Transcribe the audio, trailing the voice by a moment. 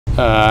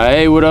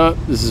Hey, what up?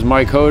 This is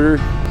Mike Hoder,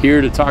 here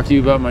to talk to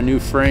you about my new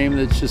frame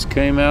that just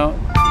came out.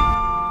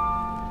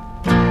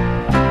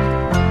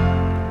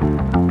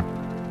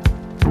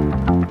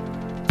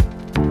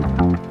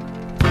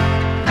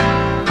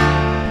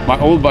 My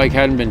old bike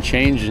hadn't been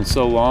changed in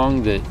so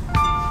long that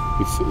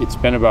it's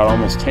been about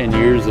almost 10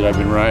 years that I've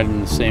been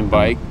riding the same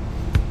bike.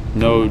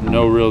 No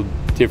real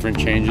different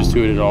changes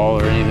to it at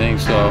all or anything,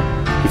 so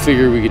we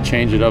figured we could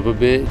change it up a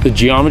bit. The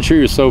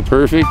geometry was so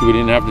perfect, we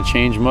didn't have to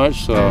change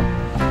much, so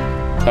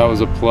that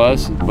was a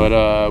plus.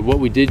 But what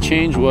we did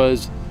change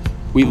was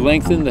we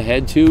lengthened the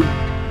head tube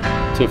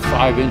to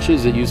 5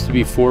 inches. It used to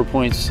be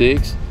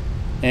 4.6,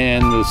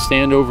 and the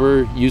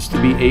standover used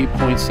to be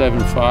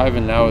 8.75,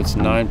 and now it's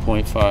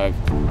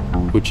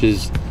 9.5, which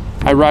is,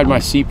 I ride my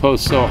seat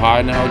post so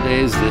high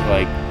nowadays that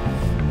like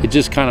it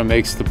just kind of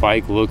makes the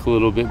bike look a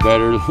little bit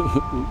better.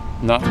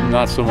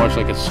 not so much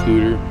like a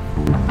scooter.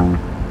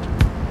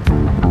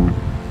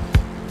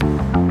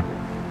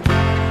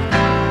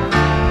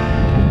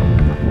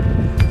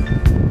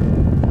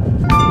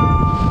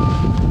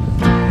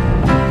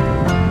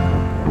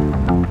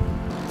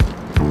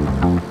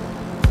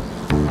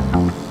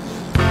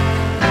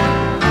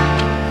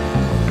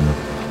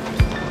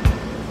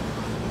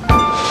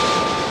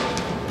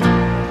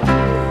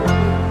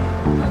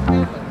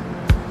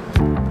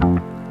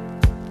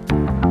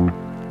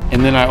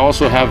 And then I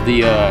also have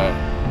the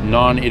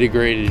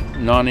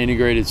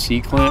non-integrated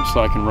seat clamp, so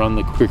I can run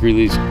the quick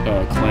release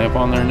clamp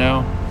on there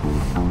now.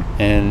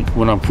 And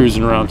when I'm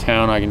cruising around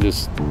town, I can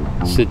just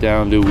sit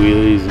down, do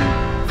wheelies,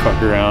 and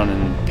fuck around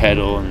and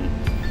pedal and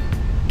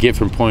get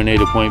from point A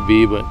to point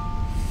B. But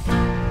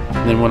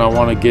then when I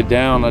want to get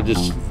down, I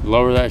just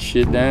lower that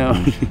shit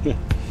down.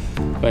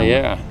 But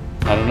yeah,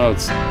 I don't know.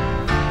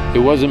 It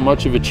wasn't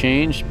much of a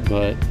change,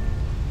 but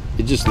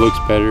it just looks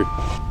better.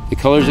 The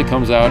colors it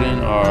comes out in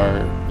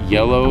are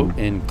yellow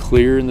and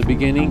clear in the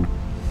beginning.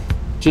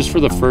 Just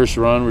for the first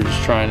run, we're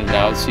just trying it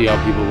out, see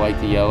how people like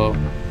the yellow.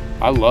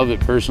 I love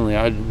it personally.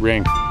 I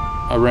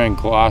ran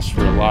gloss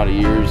for a lot of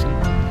years,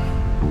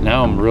 and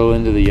now I'm real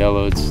into the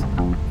yellow. It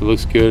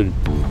looks good.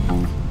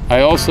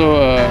 I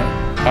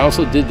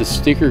also did the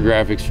sticker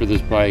graphics for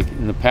this bike.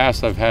 In the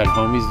past, I've had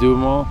homies do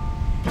them all.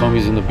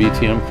 Homies in the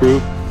BTM crew.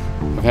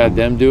 I've had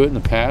them do it in the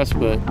past,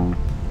 but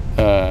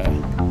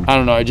I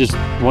don't know,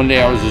 one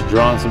day I was just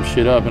drawing some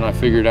shit up, and I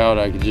figured out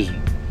I could just,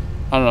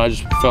 I don't know, I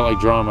just felt like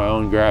drawing my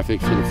own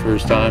graphic for the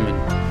first time,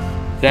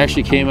 and it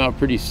actually came out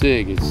pretty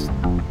sick. It's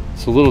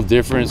a little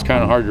different, it's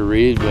kind of hard to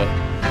read, but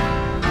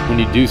when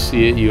you do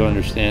see it, you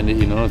understand it,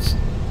 you know. It's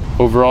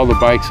overall, the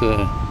bike's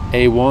a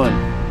A1,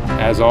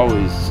 as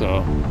always.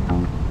 So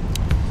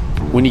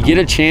when you get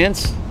a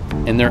chance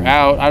and they're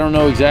out, I don't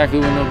know exactly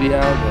when they'll be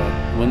out,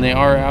 but when they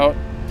are out,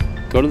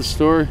 go to the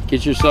store,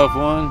 get yourself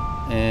one,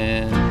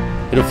 and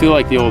it'll feel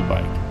like the old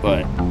bike,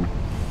 but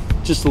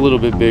just a little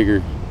bit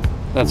bigger.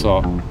 That's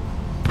all.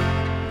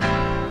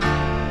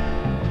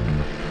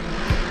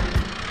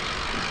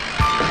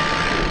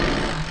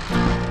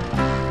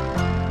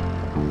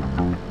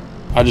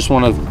 I just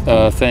want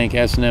to thank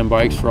S&M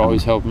Bikes for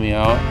always helping me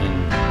out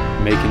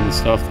and making the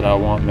stuff that I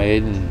want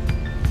made. And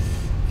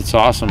it's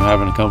awesome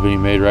having a company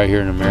made right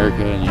here in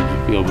America, and you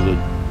just be able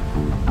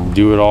to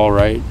do it all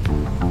right.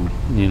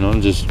 You know,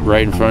 just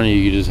right in front of you,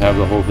 you just have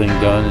the whole thing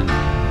done,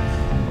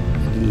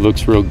 and it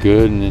looks real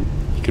good, and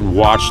you can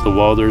watch the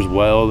welders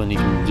weld, and you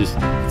can just,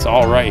 it's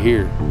all right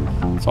here.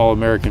 It's all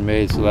American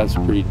made, so that's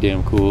pretty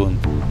damn cool.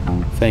 And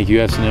thank you,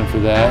 S&M, for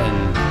that,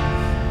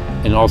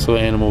 and also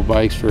Animal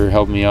Bikes for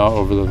helping me out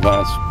over the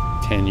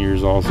last 10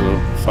 years, also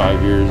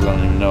 5 years. I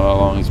don't even know how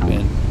long it's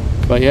been.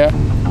 But yeah,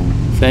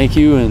 thank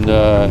you, and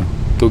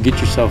go get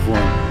yourself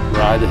one.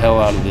 Ride the hell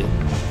out of it.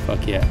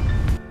 Fuck yeah.